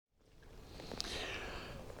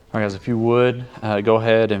All right, guys, if you would, go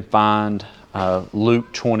ahead and find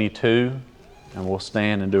Luke 22, and we'll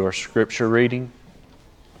stand and do our scripture reading.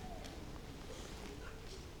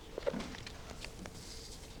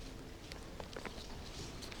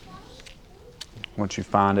 Once you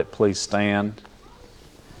find it, please stand.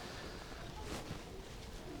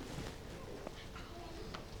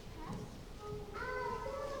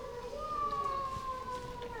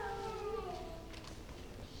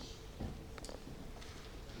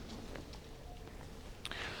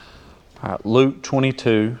 Luke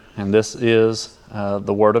 22, and this is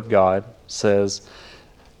the Word of God, says,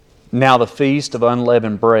 "Now the feast of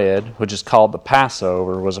unleavened bread, which is called the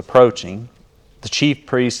Passover, was approaching. The chief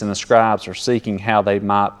priests and the scribes were seeking how they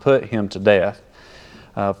might put him to death,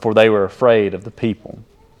 for they were afraid of the people."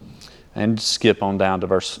 And skip on down to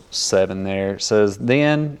verse 7 there. It says,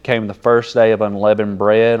 "Then came the first day of unleavened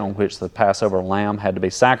bread, on which the Passover lamb had to be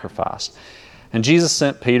sacrificed. And Jesus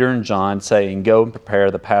sent Peter and John, saying, 'Go and prepare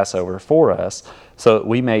the Passover for us, so that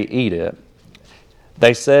we may eat it.'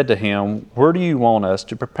 They said to him, 'Where do you want us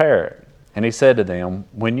to prepare it?' And he said to them,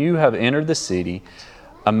 'When you have entered the city,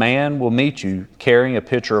 a man will meet you carrying a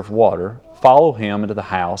pitcher of water. Follow him into the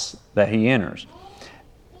house that he enters.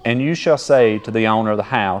 And you shall say to the owner of the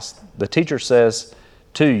house, the teacher says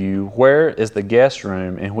to you, where is the guest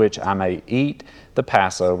room in which I may eat the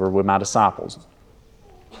Passover with my disciples?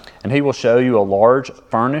 And he will show you a large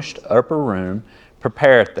furnished upper room.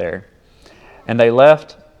 Prepare it there.' And they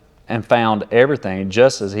left and found everything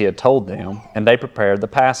just as he had told them, and they prepared the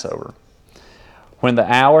Passover. When the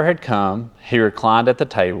hour had come, he reclined at the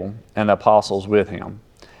table, and the apostles with him.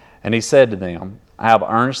 And he said to them, 'I have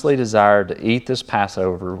earnestly desired to eat this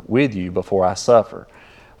Passover with you before I suffer.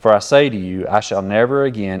 For I say to you, I shall never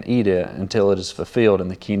again eat it until it is fulfilled in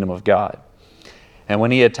the kingdom of God.' And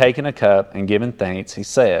when he had taken a cup and given thanks, he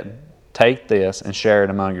said, 'Take this and share it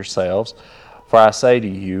among yourselves. For I say to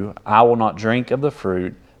you, I will not drink of the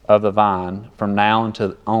fruit of the vine from now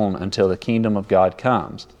on until the kingdom of God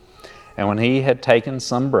comes.' And when he had taken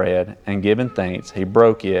some bread and given thanks, he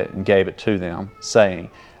broke it and gave it to them,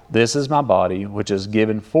 saying, 'This is my body, which is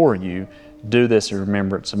given for you. Do this in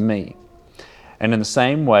remembrance of me.' And in the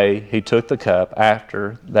same way he took the cup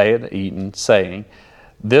after they had eaten, saying,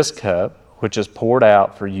 'This cup, which is poured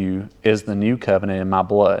out for you, is the new covenant in my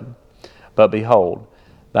blood. But behold,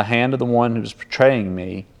 the hand of the one who is betraying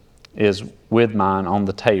me is with mine on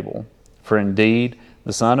the table. For indeed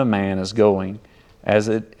the Son of Man is going as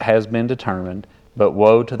it has been determined, but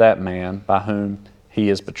woe to that man by whom he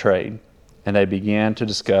is betrayed.' And they began to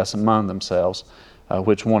discuss among themselves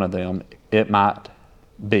which one of them it might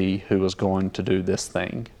be who was going to do this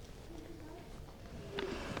thing."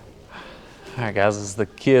 All right, guys, as the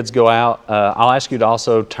kids go out, I'll ask you to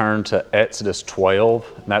also turn to Exodus 12.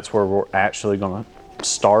 And that's where we're actually going to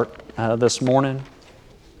start this morning.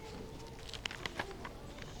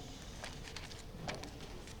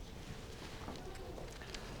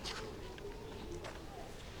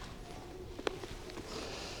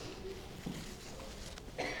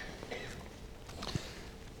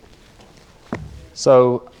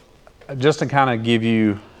 So, just to kind of give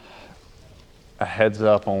you a heads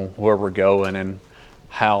up on where we're going and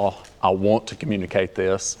how I want to communicate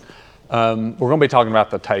this, we're going to be talking about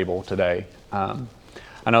the table today. I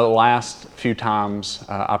know the last few times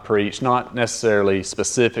I preached, not necessarily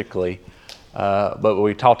specifically, but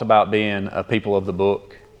we talked about being a people of the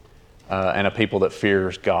book and a people that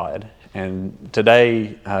fears God. And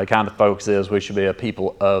today, kind of the focus is we should be a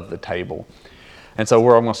people of the table. And so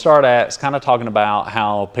where I'm going to start at is kind of talking about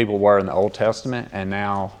how people were in the Old Testament, and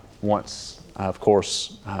now once, of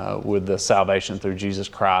course, with the salvation through Jesus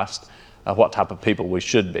Christ, what type of people we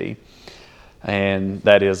should be. And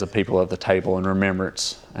that is a people of the table and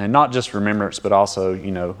remembrance. And not just remembrance, but also,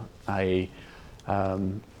 a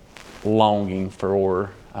longing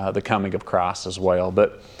for the coming of Christ as well.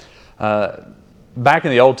 But back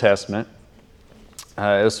in the Old Testament,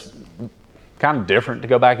 it's kind of different to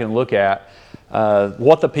go back and look at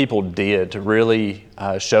what the people did to really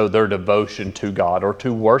show their devotion to God or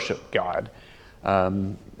to worship God.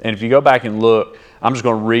 And if you go back and look, I'm just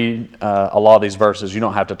going to read a lot of these verses. You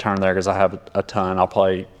don't have to turn there because I have a ton. I'll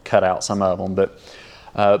probably cut out some of them.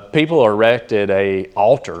 But people erected an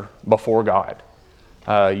altar before God.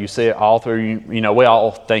 You see it all through, we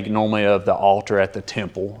all think normally of the altar at the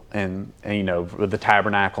temple and with the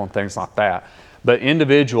tabernacle and things like that. But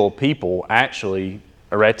individual people actually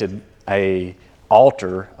erected a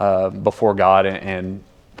altar before God and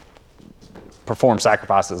performed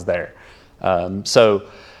sacrifices there. So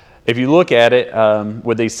if you look at it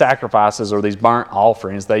with these sacrifices or these burnt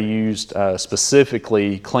offerings, they used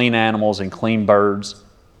specifically clean animals and clean birds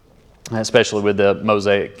especially with the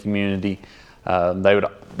Mosaic community.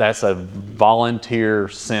 That's a volunteer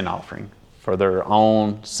sin offering for their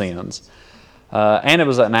own sins. And it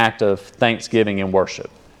was an act of thanksgiving and worship,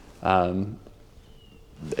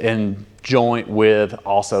 in joint with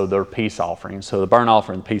also their peace offering. So the burnt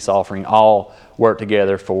offering and peace offering all work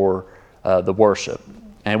together for the worship.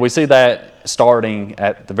 And we see that starting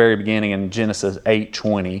at the very beginning in Genesis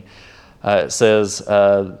 8:20. It says,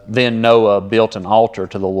 Then Noah built an altar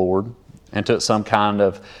to the Lord and took some kind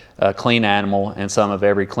of clean animal and some of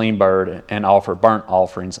every clean bird and offered burnt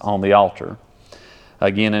offerings on the altar.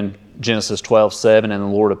 Again in Genesis 12:7, and the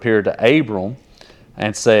Lord appeared to Abram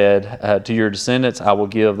and said, To your descendants I will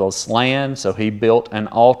give this land. So he built an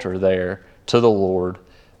altar there to the Lord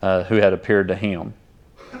who had appeared to him.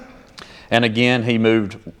 And again he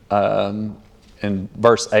moved, in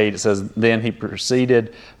verse 8 it says, Then he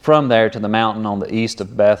proceeded from there to the mountain on the east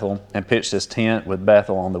of Bethel and pitched his tent with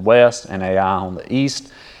Bethel on the west and Ai on the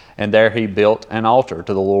east. And there he built an altar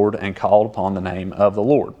to the Lord and called upon the name of the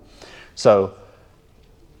Lord. So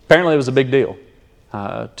apparently it was a big deal.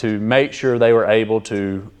 To make sure they were able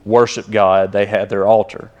to worship God, they had their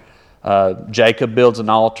altar. Jacob builds an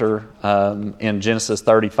altar in Genesis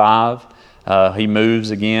 35. He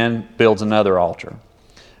moves again, builds another altar.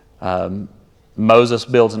 Moses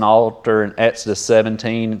builds an altar in Exodus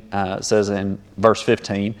 17, it says in verse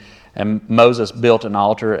 15, and Moses built an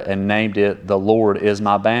altar and named it, The Lord is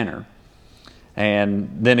my banner. And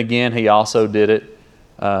then again, he also did it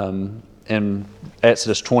in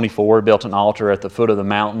Exodus 24, built an altar at the foot of the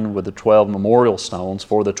mountain with the 12 memorial stones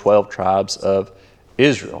for the 12 tribes of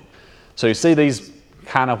Israel. So you see these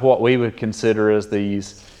kind of what we would consider as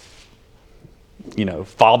these,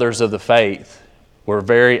 fathers of the faith were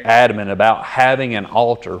very adamant about having an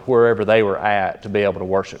altar wherever they were at to be able to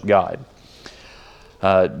worship God.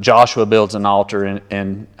 Joshua builds an altar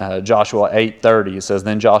in Joshua 8:30. It says,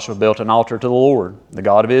 Then Joshua built an altar to the Lord, the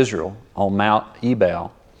God of Israel, on Mount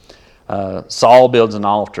Ebal. Saul builds an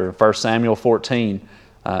altar, 1 Samuel 14,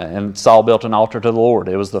 and Saul built an altar to the Lord.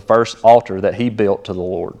 It was the first altar that he built to the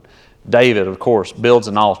Lord. David, of course, builds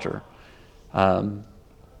an altar. And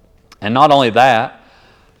not only that,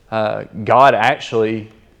 God actually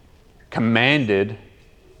commanded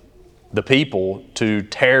the people to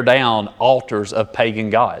tear down altars of pagan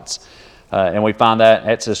gods. And we find that in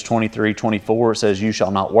Exodus 23:24. It says, You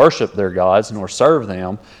shall not worship their gods, nor serve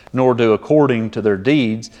them, nor do according to their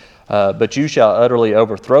deeds, but you shall utterly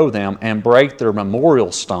overthrow them and break their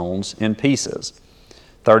memorial stones in pieces.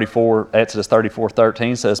 Exodus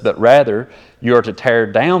 34:13 says, But rather you are to tear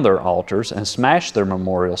down their altars and smash their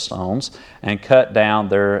memorial stones and cut down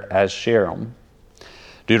their Asherim.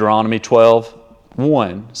 Deuteronomy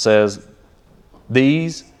 12:1 says,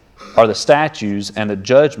 These are the statutes and the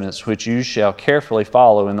judgments which you shall carefully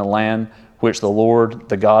follow in the land which the Lord,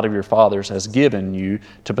 the God of your fathers, has given you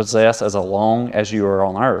to possess as long as you are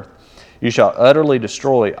on earth. You shall utterly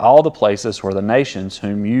destroy all the places where the nations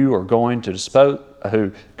whom you are going to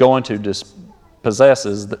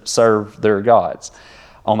dispossess serve their gods,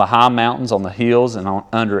 on the high mountains, on the hills, and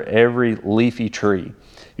under every leafy tree.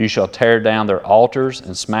 You shall tear down their altars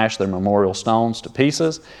and smash their memorial stones to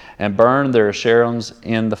pieces, and burn their Asherims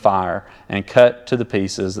in the fire, and cut to the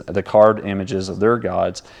pieces the carved images of their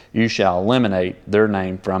gods. You shall eliminate their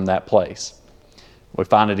name from that place. We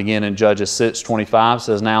find it again in Judges 6:25. It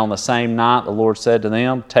says, Now on the same night the Lord said to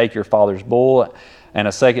them, Take your father's bull and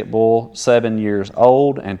a second bull 7 years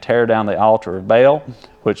old, and tear down the altar of Baal,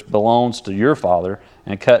 which belongs to your father,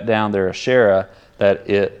 and cut down their Asherah that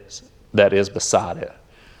is beside it.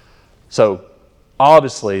 So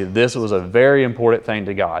obviously this was a very important thing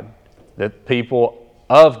to God, that people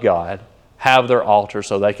of God have their altar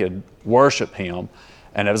so they could worship Him,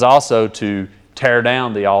 and it was also to tear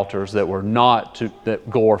down the altars that were not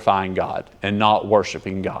glorifying God and not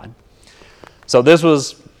worshiping God. So this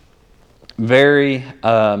was very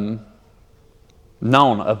known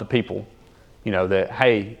of the people, that,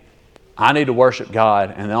 hey, I need to worship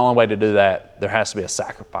God, and the only way to do that, there has to be a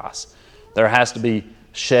sacrifice. There has to be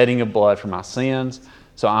shedding of blood for my sins,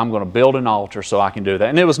 so I'm going to build an altar so I can do that.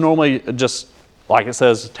 And it was normally just, like it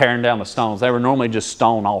says, tearing down the stones. They were normally just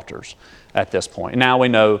stone altars at this point. Now we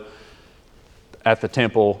know at the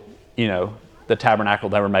temple, the tabernacle,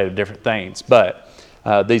 they were made of different things. But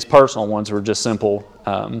these personal ones were just simple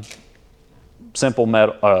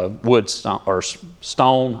metal, wood stone, or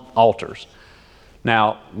stone altars.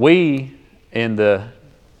 Now, we, in the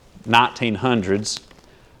 1900s,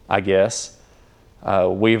 I guess,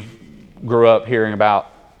 we grew up hearing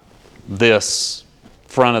about this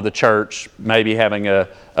front of the church, maybe having a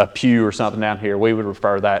pew or something down here. We would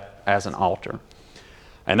refer that as an altar.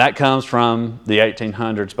 And that comes from the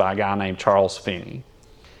 1800s by a guy named Charles Finney,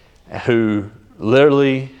 who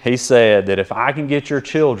literally, he said that if I can get your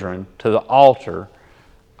children to the altar,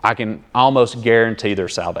 I can almost guarantee their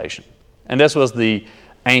salvation. And this was the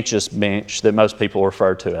ancients bench that most people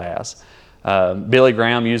refer to it as. Billy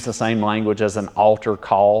Graham used the same language as an altar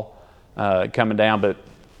call coming down, but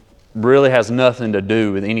really has nothing to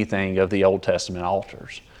do with anything of the Old Testament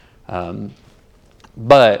altars.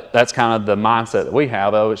 But that's kind of the mindset that we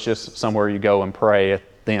have. Oh, it's just somewhere you go and pray at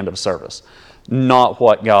the end of service. Not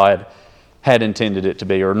what God had intended it to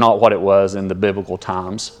be, or not what it was in the biblical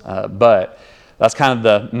times. But that's kind of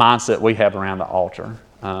the mindset we have around the altar.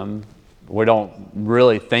 We don't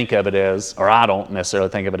really think of it as, or I don't necessarily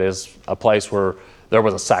think of it as a place where there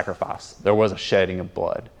was a sacrifice. There was a shedding of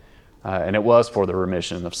blood. And it was for the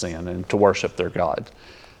remission of sin and to worship their God.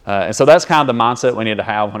 And so that's kind of the mindset we need to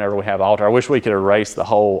have whenever we have altar. I wish we could erase the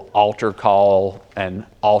whole altar call and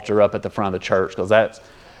altar up at the front of the church, because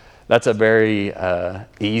that's a very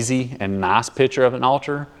easy and nice picture of an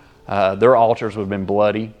altar. Their altars would have been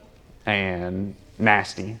bloody and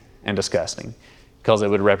nasty and disgusting, because it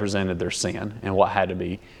would have represented their sin and what had to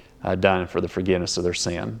be done for the forgiveness of their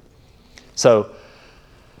sin. So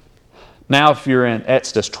now if you're in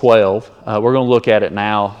Exodus 12, we're going to look at it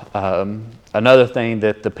now. Another thing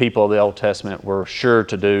that the people of the Old Testament were sure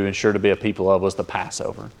to do and sure to be a people of was the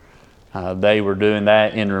Passover. They were doing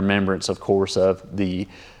that in remembrance, of course, of the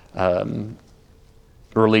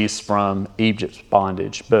release from Egypt's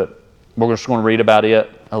bondage. But we're just going to read about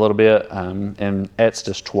it a little bit in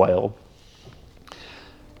Exodus 12. It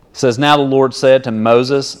says, "Now the Lord said to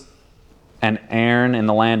Moses and Aaron in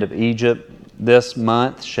the land of Egypt, this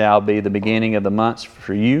month shall be the beginning of the months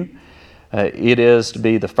for you. It is to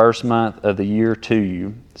be the first month of the year to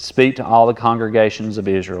you. Speak to all the congregations of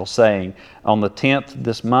Israel, saying, on the 10th of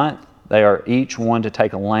this month, they are each one to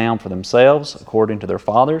take a lamb for themselves, according to their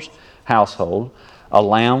father's household, a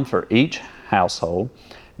lamb for each household.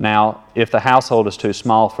 Now, if the household is too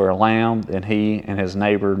small for a lamb, then he and his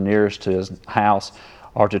neighbor nearest to his house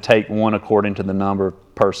are to take one according to the number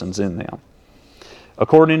of persons in them.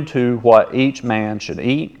 According to what each man should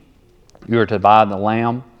eat, you are to divide the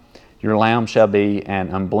lamb. Your lamb shall be an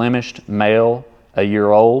unblemished male, a year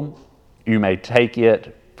old. You may take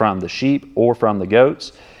it from the sheep or from the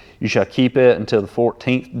goats. You shall keep it until the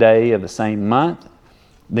 14th day of the same month.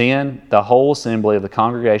 Then the whole assembly of the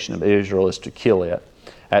congregation of Israel is to kill it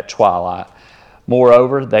at twilight.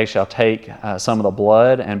 Moreover, they shall take some of the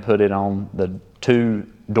blood and put it on the 2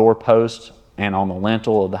 doorposts and on the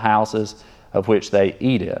lintel of the houses of which they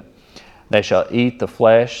eat it. They shall eat the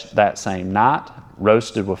flesh that same night,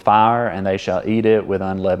 roasted with fire, and they shall eat it with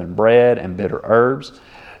unleavened bread and bitter herbs.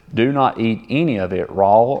 Do not eat any of it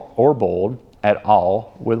raw or boiled at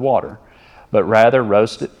all with water, but rather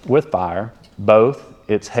roast it with fire, both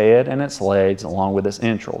its head and its legs, along with its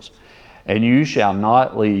entrails. And you shall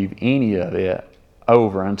not leave any of it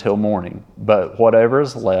over until morning, but whatever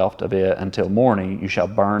is left of it until morning, you shall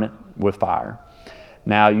burn it with fire.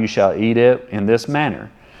 Now you shall eat it in this manner,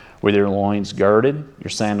 with your loins girded, your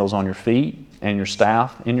sandals on your feet, and your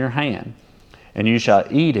staff in your hand. And you shall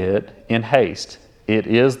eat it in haste. It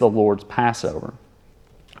is the Lord's Passover.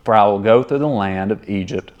 For I will go through the land of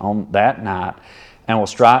Egypt on that night, and will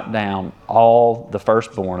strike down all the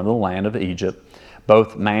firstborn of the land of Egypt,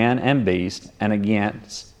 both man and beast, and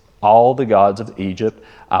against all the gods of Egypt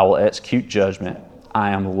I will execute judgment. I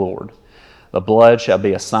am the Lord. The blood shall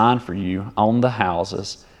be a sign for you on the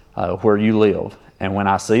houses where you live. And when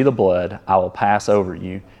I see the blood, I will pass over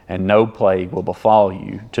you, and no plague will befall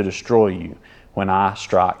you to destroy you when I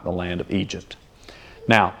strike the land of Egypt."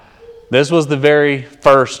 Now, this was the very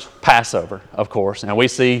first Passover, of course, and we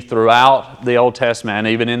see throughout the Old Testament and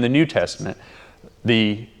even in the New Testament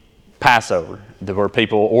the Passover, where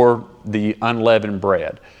people, or the unleavened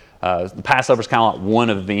bread. The Passover is kind of like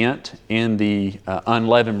one event in the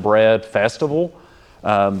unleavened bread festival,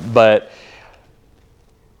 but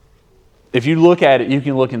if you look at it, you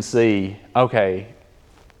can look and see, okay,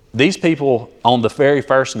 these people on the very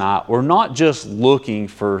first night were not just looking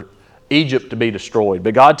for Egypt to be destroyed,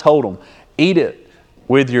 but God told them, eat it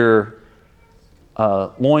with your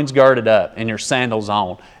loins girded up and your sandals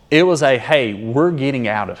on. It was a, hey, we're getting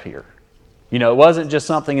out of here. You know, it wasn't just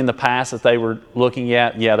something in the past that they were looking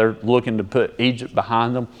at. Yeah, they're looking to put Egypt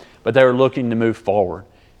behind them, but they were looking to move forward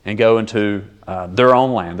and go into their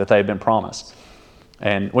own land that they've been promised.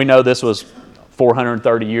 And we know this was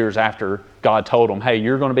 430 years after God told them, hey,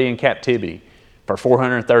 you're going to be in captivity for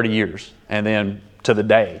 430 years. And then to the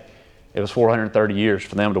day, it was 430 years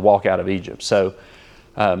for them to walk out of Egypt. So,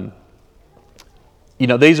 you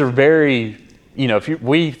know, these are very if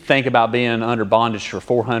we think about being under bondage for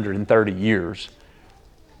 430 years,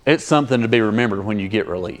 it's something to be remembered when you get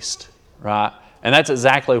released, right? And that's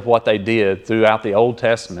exactly what they did throughout the Old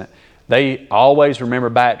Testament. They always remember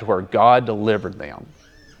back to where God delivered them,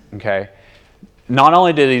 okay? Not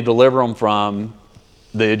only did he deliver them from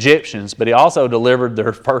the Egyptians, but he also delivered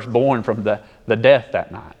their firstborn from the death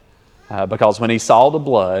that night. Because when he saw the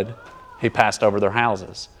blood, he passed over their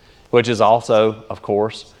houses, which is also, of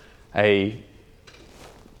course, a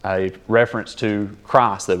reference to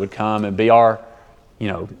Christ that would come and be our,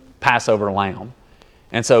 Passover lamb.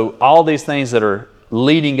 And so all these things that are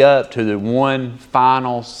leading up to the one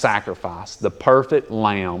final sacrifice, the perfect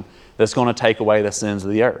lamb that's going to take away the sins of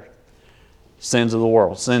the earth, sins of the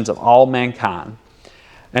world, sins of all mankind.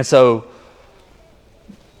 And so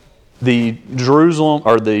the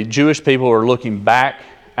Jewish people are looking back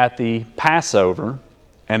at the Passover,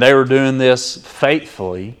 and they were doing this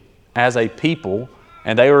faithfully as a people,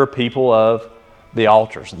 and they were a people of the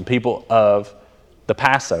altars and people of the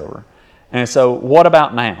Passover. And so what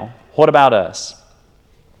about now? What about us?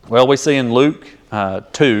 Well, we see in Luke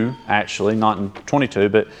 2, actually, not in 22,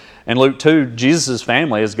 but in Luke 2, Jesus'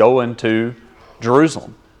 family is going to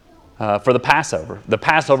Jerusalem for the Passover. The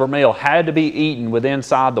Passover meal had to be eaten within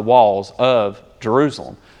inside the walls of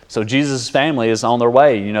Jerusalem. So Jesus' family is on their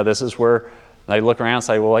way. This is where they look around and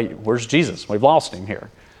say, well, wait, where's Jesus? We've lost him here.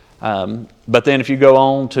 But then if you go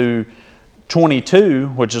on to 22,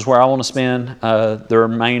 which is where I want to spend the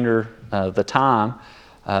remainder of the time,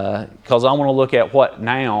 because I want to look at what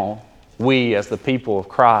now we as the people of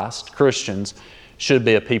Christ, Christians, should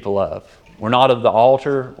be a people of. We're not of the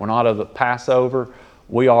altar. We're not of the Passover.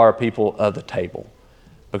 We are a people of the table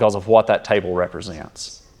because of what that table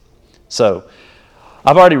represents. So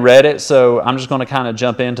I've already read it, so I'm just going to kind of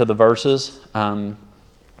jump into the verses. And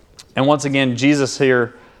once again, Jesus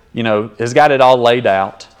here, has got it all laid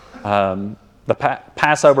out. The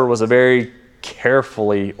Passover was a very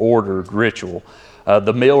carefully ordered ritual.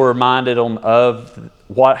 The meal reminded them of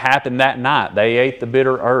what happened that night. They ate the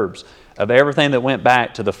bitter herbs. Of everything that went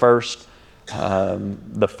back to the first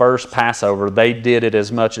Passover, they did it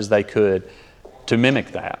as much as they could to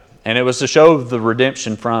mimic that. And it was to show the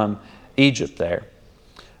redemption from Egypt there.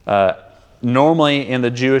 Normally in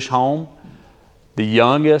the Jewish home, the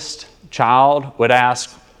youngest child would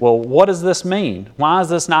ask, well, what does this mean? Why is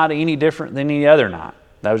this not any different than any other night?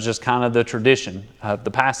 That was just kind of the tradition of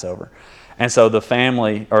the Passover. And so the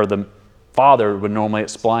family or the father would normally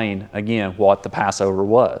explain again what the Passover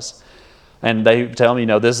was. And they tell me,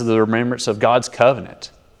 this is the remembrance of God's covenant.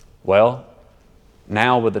 Well,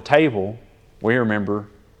 now with the table, we remember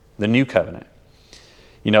the new covenant.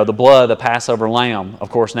 The blood, the Passover lamb. Of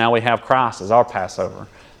course, now we have Christ as our Passover.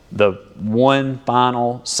 The one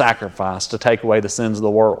final sacrifice to take away the sins of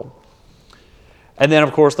the world. And then,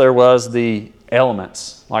 of course, there was the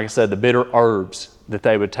elements. Like I said, the bitter herbs that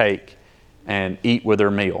they would take and eat with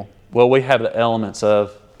their meal. Well, we have the elements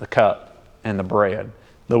of the cup and the bread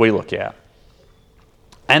that we look at.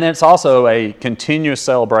 And it's also a continuous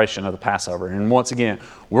celebration of the Passover. And once again,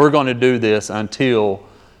 we're going to do this until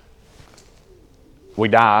we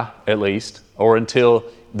die, at least, or until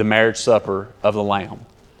the marriage supper of the Lamb.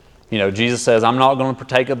 Jesus says, I'm not going to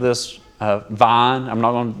partake of this vine, I'm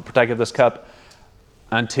not going to partake of this cup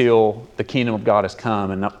until the kingdom of God has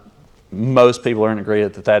come. And most people are in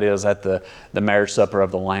agreement that is at the marriage supper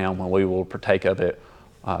of the Lamb, when we will partake of it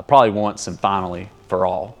probably once and finally for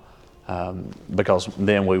all. Because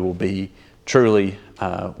then we will be truly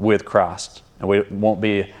with Christ, and we won't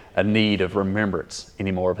be a need of remembrance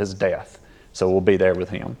anymore of his death. So we'll be there with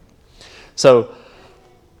him. So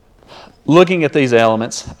looking at these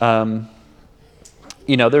elements, there's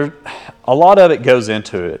a lot of it goes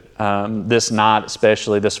into it. This night,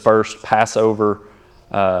 especially this first Passover,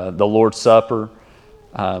 the Lord's Supper,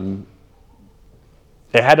 it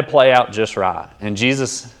had to play out just right. And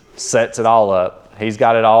Jesus sets it all up. He's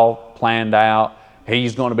got it all planned out.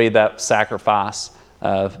 He's going to be that sacrifice.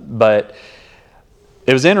 But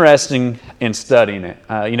it was interesting in studying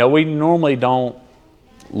it. We normally don't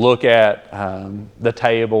look at the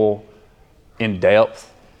table in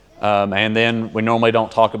depth. And then we normally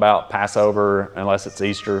don't talk about Passover unless it's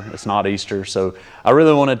Easter. It's not Easter. So I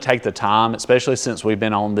really want to take the time, especially since we've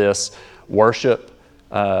been on this worship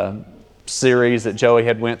series that Joey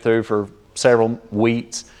had went through for several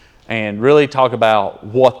weeks, and really talk about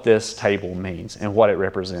what this table means and what it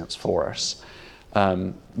represents for us.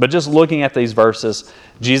 But just looking at these verses,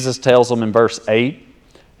 Jesus tells them in verse 8,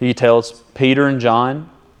 he tells Peter and John,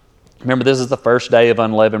 remember this is the first day of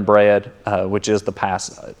unleavened bread, which is the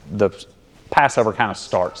Passover kind of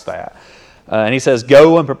starts that. And he says,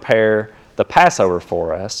 go and prepare the the Passover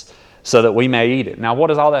for us so that we may eat it. Now, what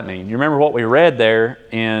does all that mean? You remember what we read there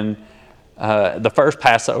in the first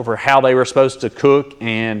Passover, how they were supposed to cook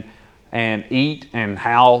and eat and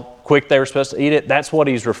how quick they were supposed to eat it? That's what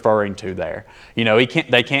he's referring to there. You know,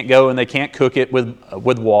 they can't go and they can't cook it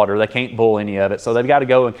with water. They can't boil any of it. So they've got to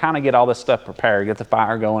go and kind of get all this stuff prepared, get the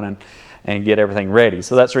fire going and get everything ready.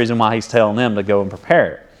 So that's the reason why he's telling them to go and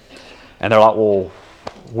prepare it. And they're like, well,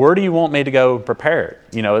 where do you want me to go prepare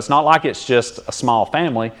it? You know, it's not like it's just a small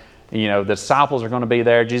family. You know, the disciples are going to be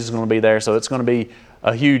there. Jesus is going to be there. So it's going to be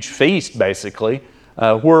a huge feast, basically.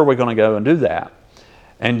 Where are we going to go and do that?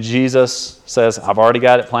 And Jesus says, I've already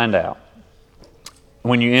got it planned out.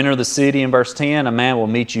 When you enter the city, in verse 10, a man will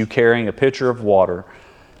meet you carrying a pitcher of water.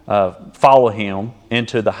 Follow him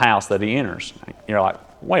into the house that he enters. You're like,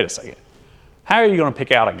 wait a second. How are you going to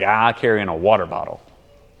pick out a guy carrying a water bottle?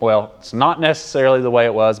 Well, it's not necessarily the way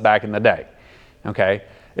it was back in the day. Okay?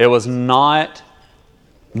 It was not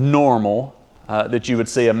normal that you would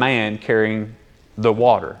see a man carrying the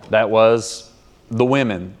water. That was the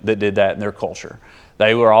women that did that in their culture.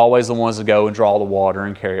 They were always the ones to go and draw the water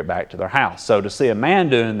and carry it back to their house. So to see a man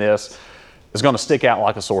doing this is going to stick out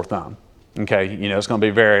like a sore thumb. Okay, you know, it's going to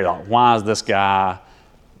be very like, why is this guy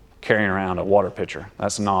carrying around a water pitcher?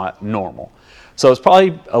 That's not normal. So it's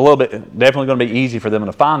probably a little bit, definitely going to be easy for them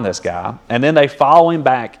to find this guy. And then they follow him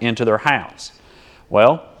back into their house.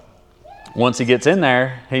 Well, once he gets in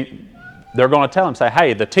there, they're going to tell him, say,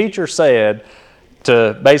 hey, the teacher said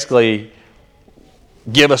to basically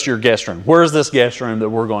give us your guest room. Where's this guest room that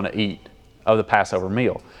we're going to eat of the Passover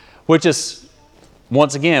meal? Which is,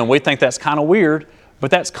 once again, we think that's kind of weird, but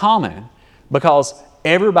that's common because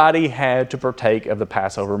everybody had to partake of the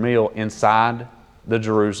Passover meal inside the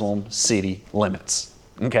Jerusalem city limits,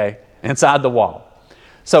 okay, inside the wall.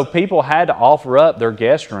 So people had to offer up their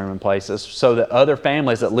guest room in places so that other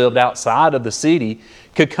families that lived outside of the city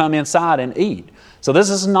could come inside and eat. So this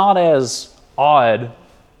is not as odd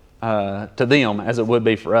to them as it would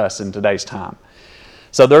be for us in today's time.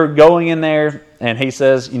 So they're going in there and he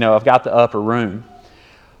says, you know, I've got the upper room,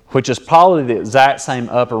 which is probably the exact same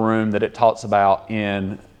upper room that it talks about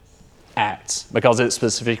in Acts, because it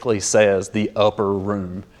specifically says the upper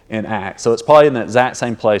room in Acts. So it's probably in the exact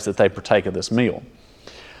same place that they partake of this meal.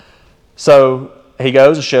 So he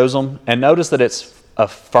goes and shows them, and notice that it's a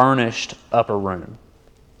furnished upper room.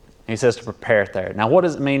 He says to prepare it there. Now, what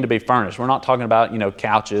does it mean to be furnished? We're not talking about, you know,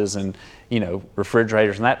 couches and, you know,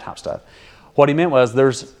 refrigerators and that type of stuff. What he meant was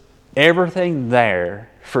there's everything there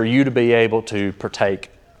for you to be able to partake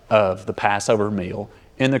of the Passover meal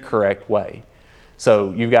in the correct way.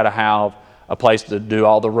 So you've got to have a place to do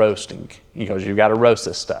all the roasting because you've got to roast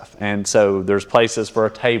this stuff. And so there's places for a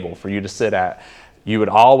table for you to sit at. You would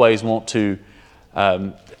always want to,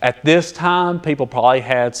 at this time, people probably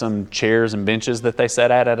had some chairs and benches that they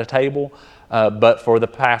sat at a table. But for the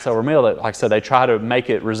Passover meal, like I said, they try to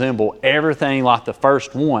make it resemble everything like the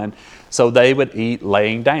first one. So they would eat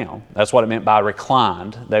laying down. That's what it meant by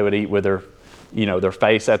reclined. They would eat with their, you know, their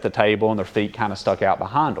face at the table and their feet kind of stuck out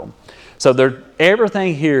behind them. So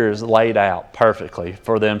everything here is laid out perfectly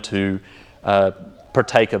for them to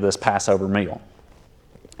partake of this Passover meal.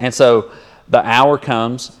 And so the hour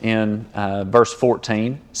comes in verse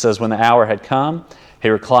 14. It says, when the hour had come, he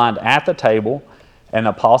reclined at the table, and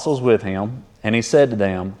the apostles with him, and he said to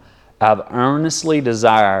them, I've earnestly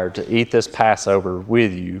desired to eat this Passover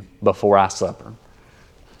with you before I suffer.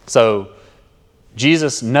 So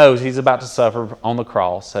Jesus knows he's about to suffer on the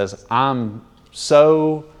cross, says, I'm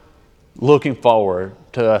so looking forward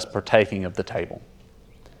to us partaking of the table.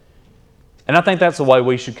 And I think that's the way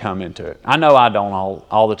we should come into it. I know I don't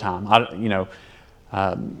all the time.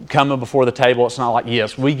 Coming before the table, it's not like,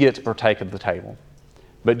 yes, we get to partake of the table.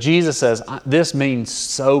 But Jesus says, this means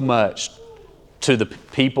so much to the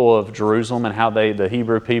people of Jerusalem and how the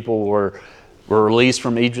Hebrew people were released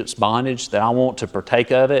from Egypt's bondage that I want to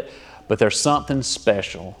partake of it. But there's something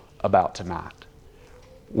special about tonight.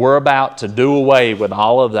 We're about to do away with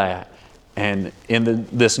all of that. And in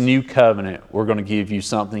this new covenant, we're going to give you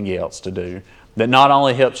something else to do that not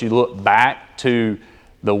only helps you look back to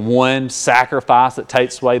the one sacrifice that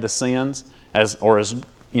takes away the sins, as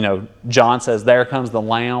you know, John says, there comes the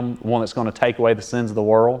Lamb, the one that's going to take away the sins of the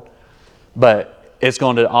world. But it's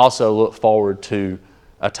going to also look forward to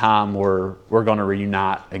a time where we're going to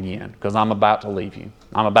reunite again, because I'm about to leave you.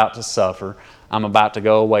 I'm about to suffer. I'm about to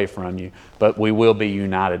go away from you, but we will be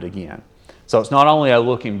united again. So it's not only a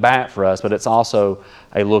looking back for us, but it's also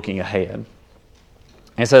a looking ahead.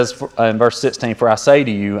 It says in verse 16, for I say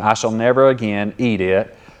to you, I shall never again eat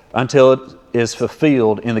it until it is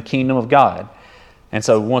fulfilled in the kingdom of God. And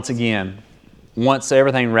so once again, once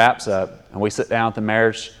everything wraps up and we sit down at the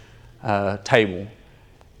marriage table,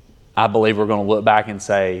 I believe we're going to look back and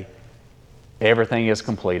say, everything is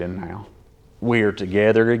completed now. We are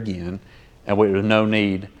together again, and we have no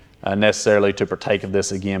need necessarily to partake of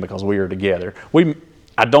this again because we are together.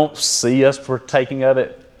 I don't see us partaking of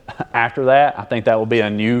it after that. I think that will be a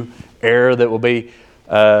new era that will be,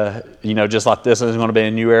 just like this is going to be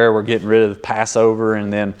a new era. We're getting rid of the Passover,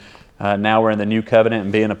 and then now we're in the new covenant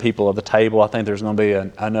and being a people of the table. I think there's going to be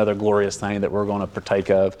another glorious thing that we're going to partake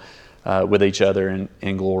of with each other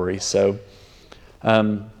in glory. So,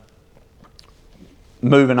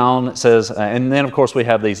 moving on, it says, and then of course we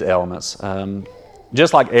have these elements.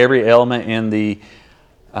 Just like every element in the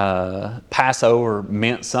Passover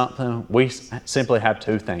meant something, we simply have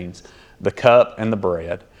two things, the cup and the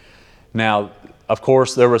bread. Now, of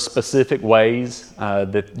course, there were specific ways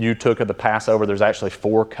that you took of the Passover. There's actually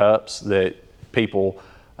 4 cups that people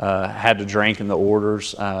had to drink in the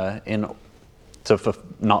orders not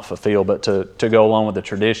fulfill, but to go along with the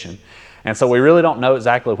tradition. And so we really don't know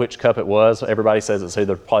exactly which cup it was. Everybody says it's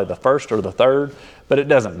either probably the first or the third, but it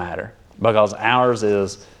doesn't matter because ours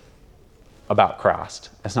is about Christ.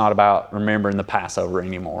 It's not about remembering the Passover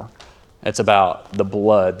anymore. It's about the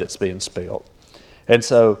blood that's being spilled. And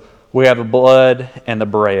so we have the blood and the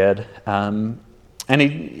bread. And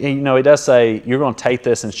he does say, you're going to take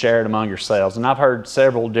this and share it among yourselves. And I've heard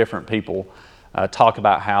several different people talk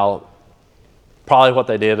about how probably what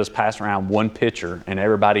they did is pass around one pitcher and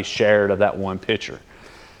everybody shared of that one pitcher.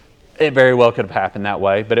 It very well could have happened that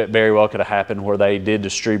way, but it very well could have happened where they did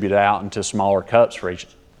distribute it out into smaller cups for each.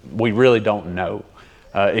 We really don't know.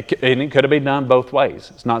 It could have been done both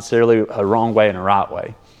ways. It's not necessarily a wrong way and a right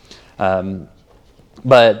way.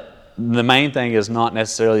 But the main thing is not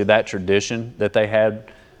necessarily that tradition that they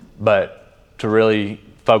had, but to really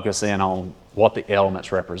focus in on what the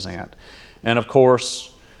elements represent. And of course,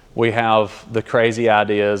 we have the crazy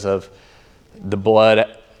ideas of the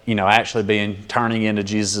blood, actually turning into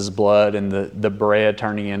Jesus' blood and the bread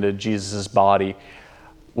turning into Jesus' body.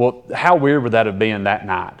 Well, how weird would that have been that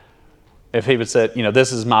night? If he would said,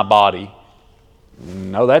 this is my body.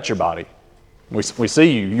 No, that's your body. We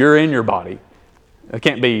see you. You're in your body. It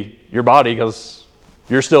can't be your body because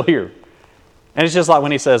you're still here. And it's just like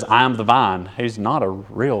when he says, I am the vine. He's not a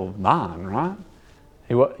real vine, right?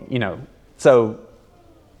 So,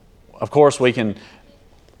 of course, we can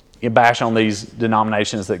bash on these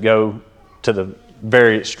denominations that go to the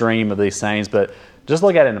very extreme of these things, but just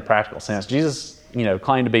look at it in a practical sense. Jesus,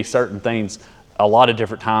 claimed to be certain things a lot of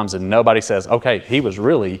different times, and nobody says, okay, he was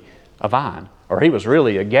really a vine, or he was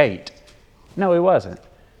really a gate. No, he wasn't.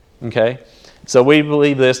 Okay? So we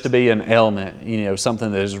believe this to be an element,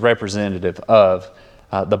 something that is representative of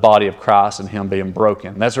the body of Christ and him being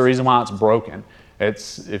broken. That's the reason why it's broken.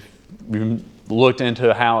 If you looked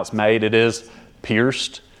into how it's made, it is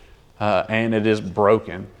pierced and it is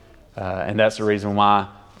broken. And that's the reason why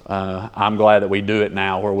I'm glad that we do it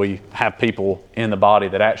now, where we have people in the body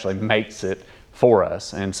that actually makes it for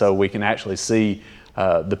us. And so we can actually see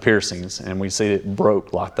the piercings, and we see it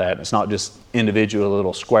broke like that. It's not just individual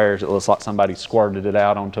little squares. It looks like somebody squirted it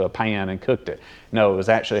out onto a pan and cooked it. No, it was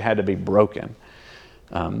actually had to be broken.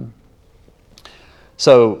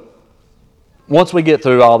 So once we get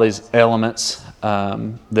through all these elements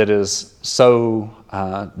that is so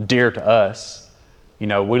dear to us,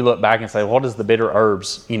 we look back and say, what is the bitter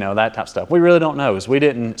herbs, that type of stuff. We really don't know, because we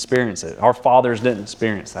didn't experience it. Our fathers didn't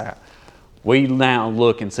experience that. We now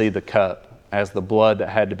look and see the cup as the blood that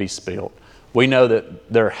had to be spilled. We know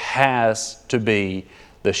that there has to be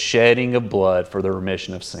the shedding of blood for the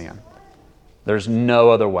remission of sin. There's no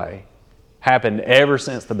other way. Happened ever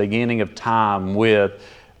since the beginning of time with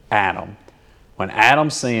Adam. When Adam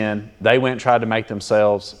sinned, they went and tried to make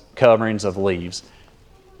themselves coverings of leaves.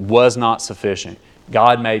 Was not sufficient.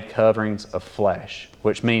 God made coverings of flesh,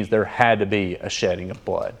 which means there had to be a shedding of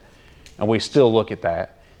blood. And we still look at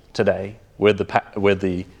that today with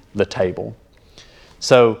the table.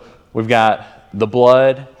 So we've got the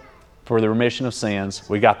blood for the remission of sins.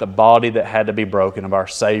 We got the body that had to be broken of our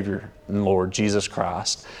Savior and Lord Jesus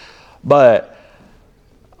Christ. But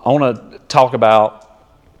I want to talk about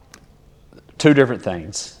two different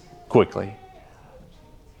things quickly.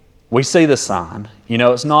 We see the sign.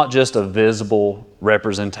 It's not just a visible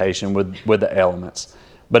representation with the elements,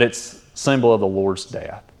 but it's symbol of the Lord's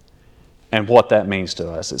death and what that means to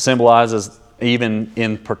us. It symbolizes, even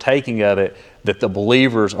in partaking of it, that the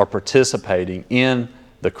believers are participating in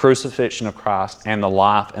the crucifixion of Christ and the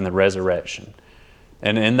life and the resurrection.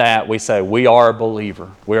 And in that, we say we are a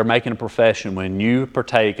believer. We are making a profession when you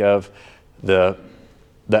partake of the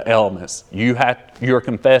the elements. You're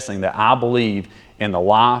confessing that I believe in the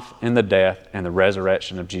life and the death and the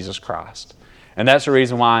resurrection of Jesus Christ. And that's the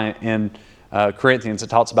reason why in Corinthians it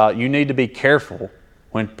talks about you need to be careful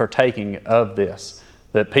when partaking of this,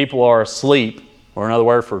 that people are asleep, or another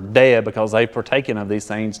word for dead, because they've partaken of these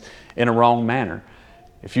things in a wrong manner.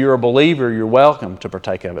 If you're a believer, you're welcome to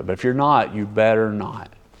partake of it, but if you're not, you better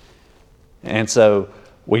not. And so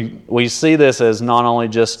we see this as not only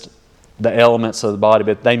just the elements of the body,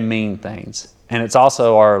 but they mean things. And it's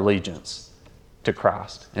also our allegiance to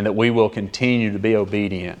Christ, and that we will continue to be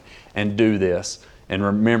obedient and do this and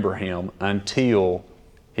remember Him until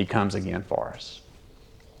He comes again for us.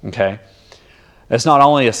 Okay? It's not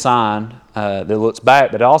only a sign that looks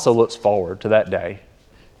back, but it also looks forward to that day.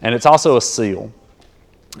 And it's also a seal.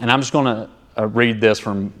 And I'm just going to read this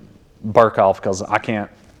from Berkhoff because I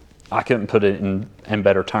couldn't put it in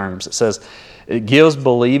better terms. It says, it gives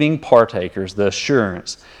believing partakers the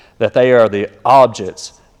assurance that they are the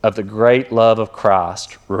objects of the great love of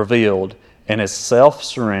Christ revealed in His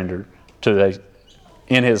self-surrender to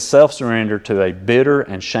a bitter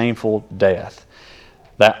and shameful death,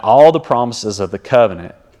 that all the promises of the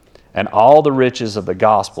covenant and all the riches of the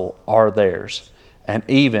gospel are theirs, and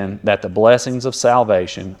even that the blessings of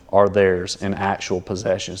salvation are theirs in actual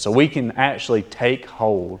possession. So we can actually take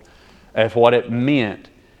hold of what it meant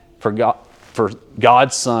for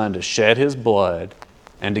God's Son to shed His blood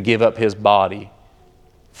and to give up His body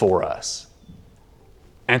for us.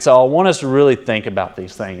 And so I want us to really think about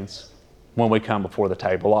these things when we come before the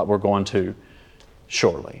table, like we're going to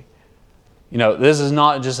shortly. You know, this is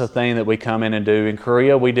not just a thing that we come in and do. In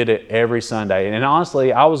Korea, we did it every Sunday. And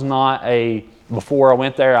honestly, before I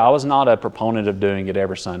went there, I was not a proponent of doing it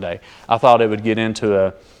every Sunday. I thought it would get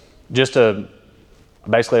into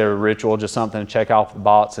basically a ritual, just something to check off the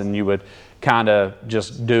box, and you would kind of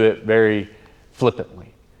just do it very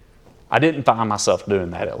flippantly. I didn't find myself doing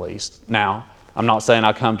that, at least. Now, I'm not saying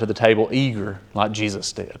I come to the table eager like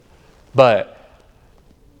Jesus did, but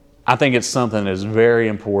I think it's something that is very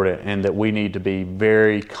important and that we need to be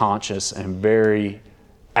very conscious and very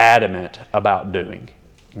adamant about doing.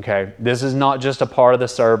 Okay? This is not just a part of the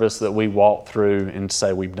service that we walk through and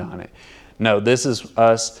say we've done it. No, this is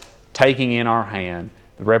us taking in our hand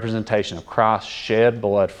the representation of Christ's shed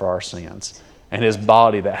blood for our sins and His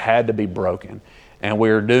body that had to be broken. And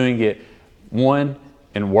we're doing it, one,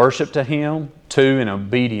 in worship to Him, two, in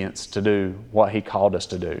obedience to do what He called us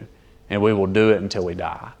to do. And we will do it until we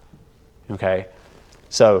die. Okay?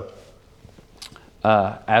 So,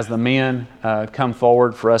 as the men come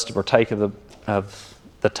forward for us to partake of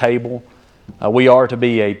the table, we are to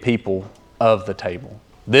be a people of the table.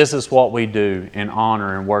 This is what we do in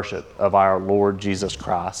honor and worship of our Lord Jesus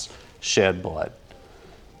Christ's shed blood.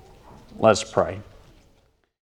 Let's pray.